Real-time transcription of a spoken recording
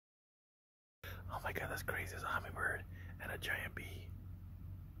Oh my god, that's crazy. There's a hummingbird and a giant bee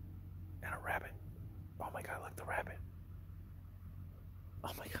and a rabbit. Oh my god, look, the rabbit.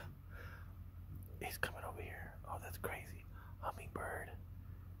 Oh my god. He's coming over here. Oh, that's crazy. Hummingbird.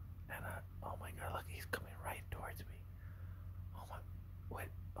 And oh my god, look, he's coming right towards me. Oh my, wait.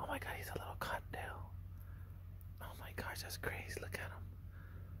 Oh my god, he's a little cottontail. Oh my gosh, that's crazy. Look at him.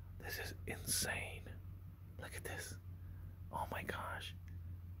 This is insane. Look at this. Oh my gosh.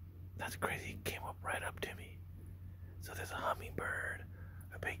 That's crazy. He came up right up to me. So there's a hummingbird,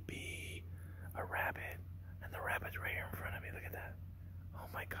 a big bee, a rabbit, and the rabbit's right here in front of me. Look at that. Oh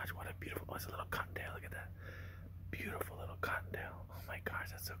my gosh, what a beautiful, oh, it's a little cottontail. Look at that. Beautiful little cottontail. Oh my gosh,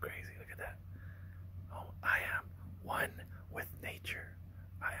 that's so crazy. Look at that. Oh, I am one with nature.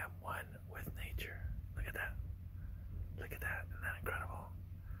 I am one with nature. Look at that. Look at that. Isn't that incredible?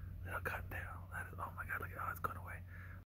 Little cottontail. That is, oh my god, look at how it's going away.